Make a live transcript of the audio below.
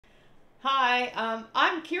Hi,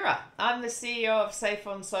 I'm Kirra. I'm the CEO of Safe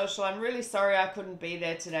on Social. I'm really sorry I couldn't be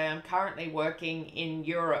there today. I'm currently working in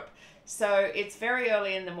Europe. So it's very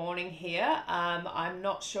early in the morning here. I'm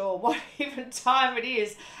not sure what even time it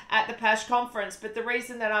is at the PASH conference, but the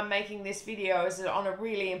reason that I'm making this video is on a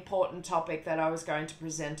really important topic that I was going to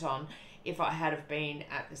present on if I had have been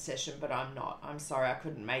at the session, but I'm not. I'm sorry I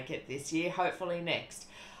couldn't make it this year. Hopefully next.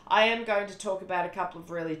 I am going to talk about a couple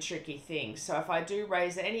of really tricky things. So if I do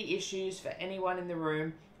raise any issues for anyone in the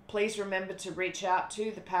room, please remember to reach out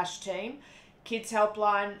to the PASH team, Kids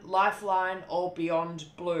Helpline, Lifeline, or Beyond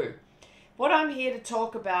Blue. What I'm here to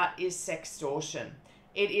talk about is sextortion.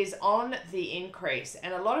 It is on the increase,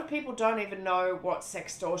 and a lot of people don't even know what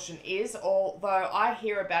sextortion is, although I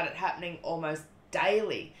hear about it happening almost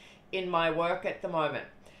daily in my work at the moment.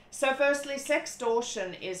 So firstly,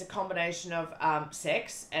 sextortion is a combination of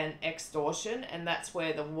sex and extortion, and that's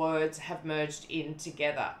where the words have merged in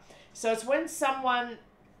together. So it's when someone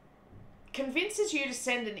convinces you to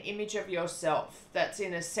send an image of yourself that's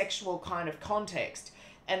in a sexual kind of context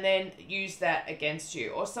and then use that against you.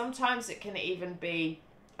 Or sometimes it can even be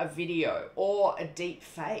a video or a deep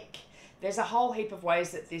fake. There's a whole heap of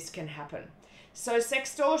ways that this can happen. So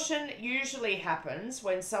sextortion usually happens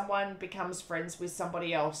when someone becomes friends with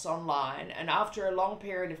somebody else online, and after a long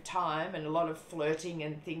period of time and a lot of flirting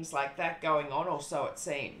and things like that going on, or so it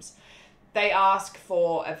seems, they ask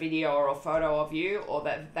for a video or a photo of you, or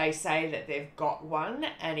that they say that they've got one,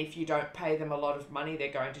 and if you don't pay them a lot of money, they're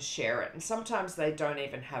going to share it. And sometimes they don't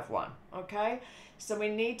even have one, okay? So we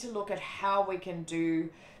need to look at how we can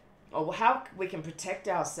how we can protect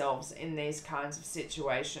ourselves in these kinds of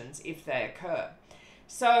situations if they occur.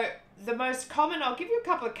 So the most common, I'll give you a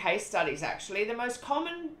couple of case studies actually. The most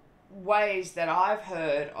common ways that I've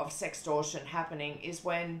heard of sextortion happening is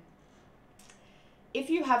if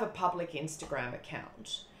you have a public Instagram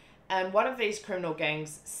account and one of these criminal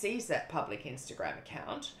gangs sees that public Instagram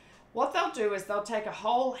account, what they'll do is they'll take a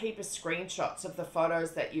whole heap of screenshots of the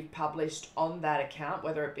photos that you've published on that account,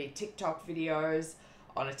 whether it be TikTok videos,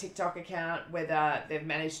 on a TikTok account, whether they've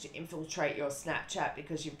managed to infiltrate your Snapchat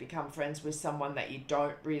because you've become friends with someone that you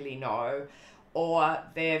don't really know, or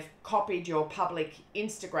they've copied your public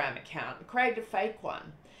Instagram account and created a fake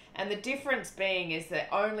one. And the difference being is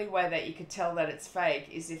the only way that you could tell that it's fake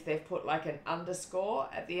is if they've put like an underscore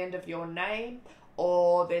at the end of your name,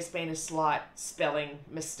 or there's been a slight spelling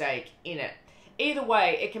mistake in it. Either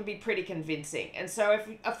way, it can be pretty convincing. And so if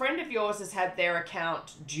a friend of yours has had their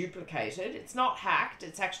account duplicated, it's not hacked,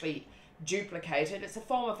 it's actually duplicated. It's a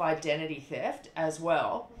form of identity theft as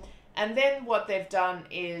well. And then what they've done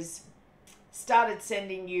is started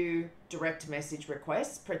sending you direct message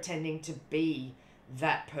requests, pretending to be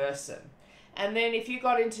that person. And then if you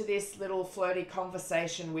got into this little flirty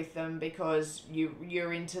conversation with them because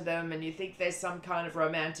you're into them and you think there's some kind of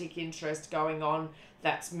romantic interest going on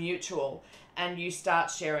that's mutual, and you start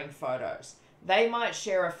sharing photos. They might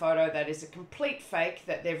share a photo that is a complete fake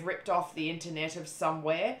that they've ripped off the internet of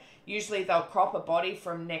somewhere. Usually they'll crop a body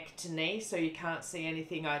from neck to knee so you can't see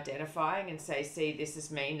anything identifying and say, see, this is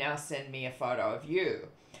me, now send me a photo of you.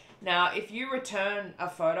 Now, if you return a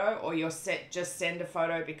photo or just send a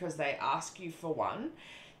photo because they ask you for one,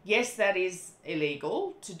 yes, that is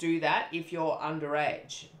illegal to do that if you're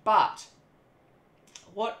underage. But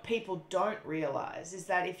what people don't realize is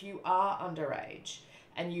that if you are underage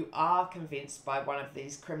and you are convinced by one of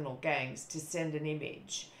these criminal gangs to send an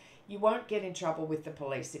image, you won't get in trouble with the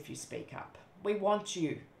police if you speak up. We want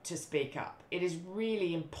you to speak up. It is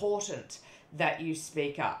really important that you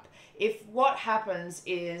speak up. If what happens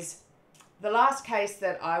is, the last case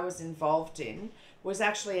that I was involved in was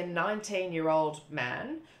actually a 19-year-old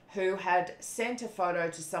man who had sent a photo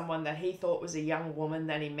to someone that he thought was a young woman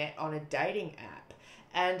that he met on a dating app.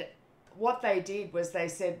 And what they did was they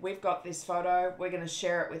said, we've got this photo, we're going to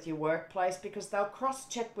share it with your workplace, because they'll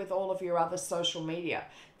cross-check with all of your other social media.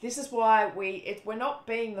 This is why we're not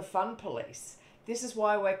being the fun police. This is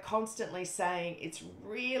why we're constantly saying it's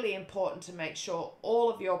really important to make sure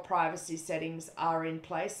all of your privacy settings are in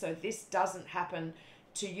place so this doesn't happen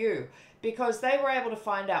to you. Because they were able to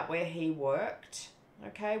find out where he worked,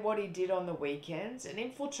 okay, what he did on the weekends, and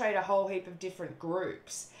infiltrate a whole heap of different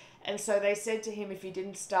groups. And so they said to him, if he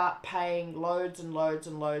didn't start paying loads and loads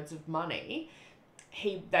and loads of money,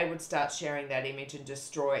 they would start sharing that image and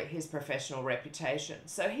destroy his professional reputation.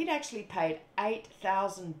 So he'd actually paid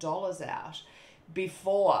 $8,000 out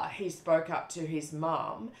before he spoke up to his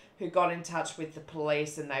mum, who got in touch with the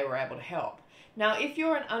police and they were able to help. Now, if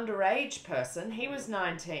you're an underage person, he was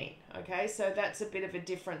 19, okay? So that's a bit of a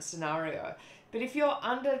different scenario. But if you're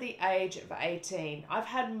under the age of 18, I've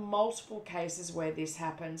had multiple cases where this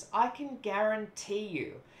happens. I can guarantee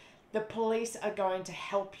you the police are going to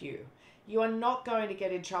help you. You are not going to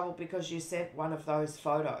get in trouble because you sent one of those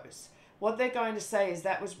photos. What they're going to say is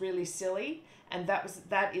that was really silly and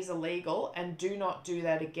that is illegal and do not do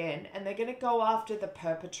that again. And they're going to go after the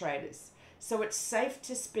perpetrators. So it's safe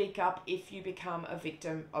to speak up if you become a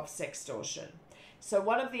victim of sextortion. So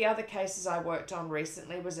one of the other cases I worked on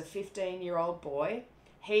recently was a 15-year-old boy.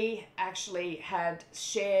 He actually had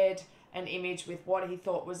shared an image with what he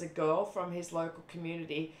thought was a girl from his local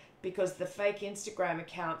community because the fake Instagram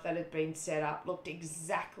account that had been set up looked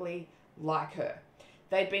exactly like her.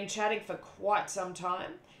 They'd been chatting for quite some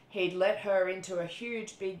time. He'd let her into a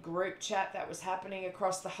huge big group chat that was happening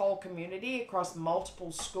across the whole community, across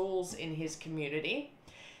multiple schools in his community.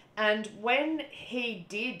 And when he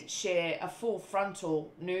did share a full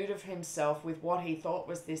frontal nude of himself with what he thought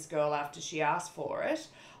was this girl after she asked for it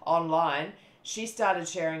online, she started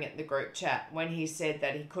sharing it in the group chat when he said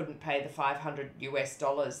that he couldn't pay the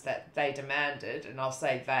 $500 that they demanded, and I'll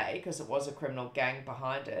say they because it was a criminal gang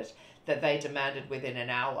behind it, that they demanded within an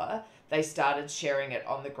hour. They started sharing it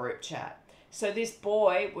on the group chat. So this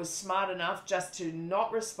boy was smart enough just to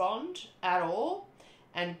not respond at all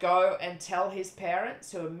and go and tell his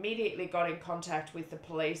parents, who immediately got in contact with the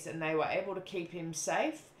police, and they were able to keep him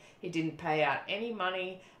safe. He didn't pay out any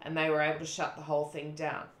money and they were able to shut the whole thing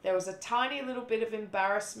down. There was a tiny little bit of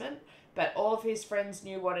embarrassment, but all of his friends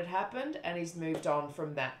knew what had happened and he's moved on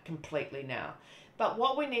from that completely now. But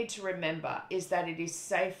what we need to remember is that it is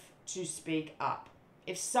safe to speak up.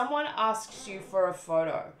 If someone asks you for a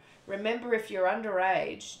photo, remember, if you're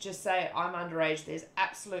underage, just say, I'm underage. There's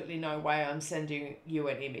absolutely no way I'm sending you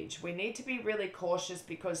an image. We need to be really cautious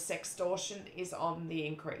because sextortion is on the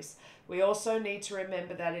increase. We also need to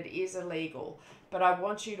remember that it is illegal. But I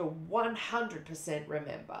want you to 100%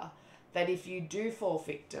 remember that if you do fall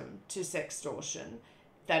victim to sextortion,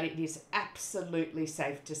 that it is absolutely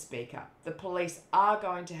safe to speak up. The police are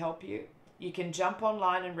going to help you. You can jump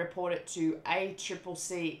online and report it to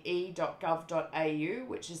accce.gov.au,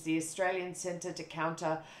 which is the Australian Centre to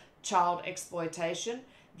Counter Child Exploitation.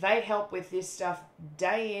 They help with this stuff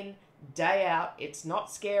day in, day out. It's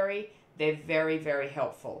not scary. They're very, very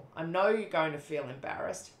helpful. I know you're going to feel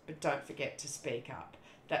embarrassed, but don't forget to speak up.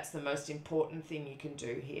 That's the most important thing you can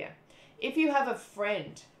do here. If you have a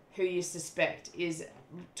friend who you suspect is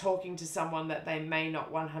talking to someone that they may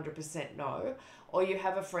not 100% know, or you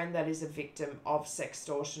have a friend that is a victim of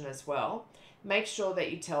sextortion as well, make sure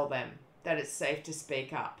that you tell them that it's safe to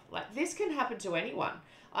speak up. Like, this can happen to anyone.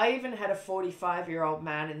 I even had a 45-year-old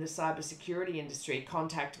man in the cybersecurity industry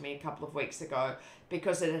contact me a couple of weeks ago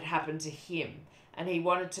because it had happened to him, and he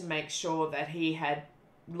wanted to make sure that he had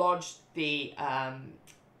lodged the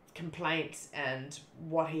complaints and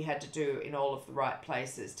what he had to do in all of the right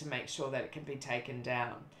places to make sure that it can be taken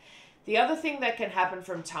down. The other thing that can happen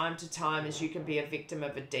from time to time is you can be a victim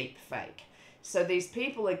of a deep fake. So these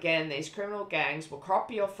people, again, these criminal gangs will crop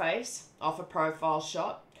your face off a profile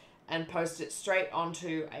shot and post it straight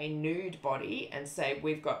onto a nude body and say,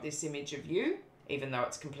 we've got this image of you, even though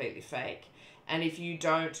it's completely fake. And if you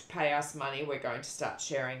don't pay us money, we're going to start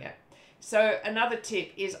sharing it. So another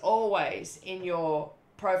tip is always in your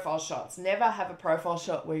profile shots, never have a profile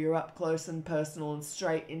shot where you're up close and personal and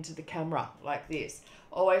straight into the camera like this.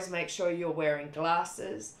 Always make sure you're wearing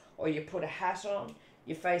glasses or you put a hat on,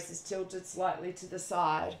 your face is tilted slightly to the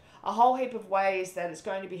side. A whole heap of ways that it's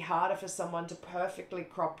going to be harder for someone to perfectly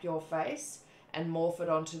crop your face and morph it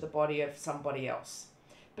onto the body of somebody else.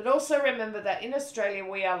 But also remember that in Australia,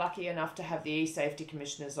 we are lucky enough to have the eSafety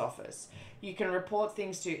Commissioner's Office. You can report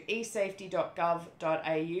things to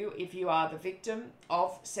esafety.gov.au if you are the victim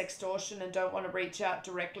of sextortion and don't want to reach out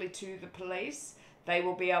directly to the police. They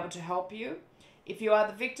will be able to help you. If you are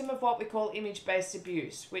the victim of what we call image-based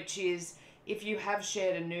abuse, which is if you have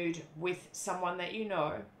shared a nude with someone that you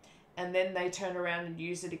know, and then they turn around and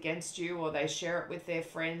use it against you, or they share it with their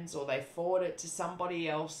friends, or they forward it to somebody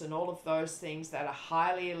else, and all of those things that are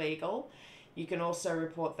highly illegal, you can also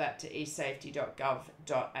report that to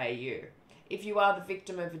esafety.gov.au. If you are the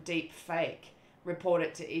victim of a deep fake, report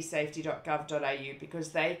it to esafety.gov.au because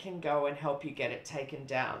they can go and help you get it taken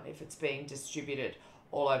down if it's being distributed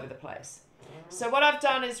all over the place. So what I've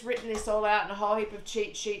done is written this all out in a whole heap of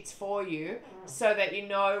cheat sheets for you so that you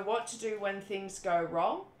know what to do when things go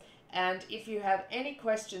wrong. And if you have any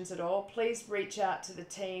questions at all, please reach out to the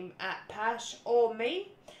team at PASH or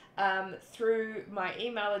me through my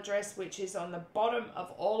email address, which is on the bottom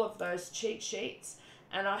of all of those cheat sheets.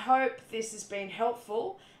 And I hope this has been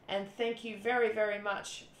helpful And thank you very, very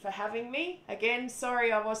much for having me. Again,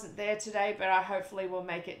 sorry I wasn't there today, but I hopefully will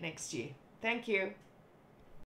make it next year. Thank you.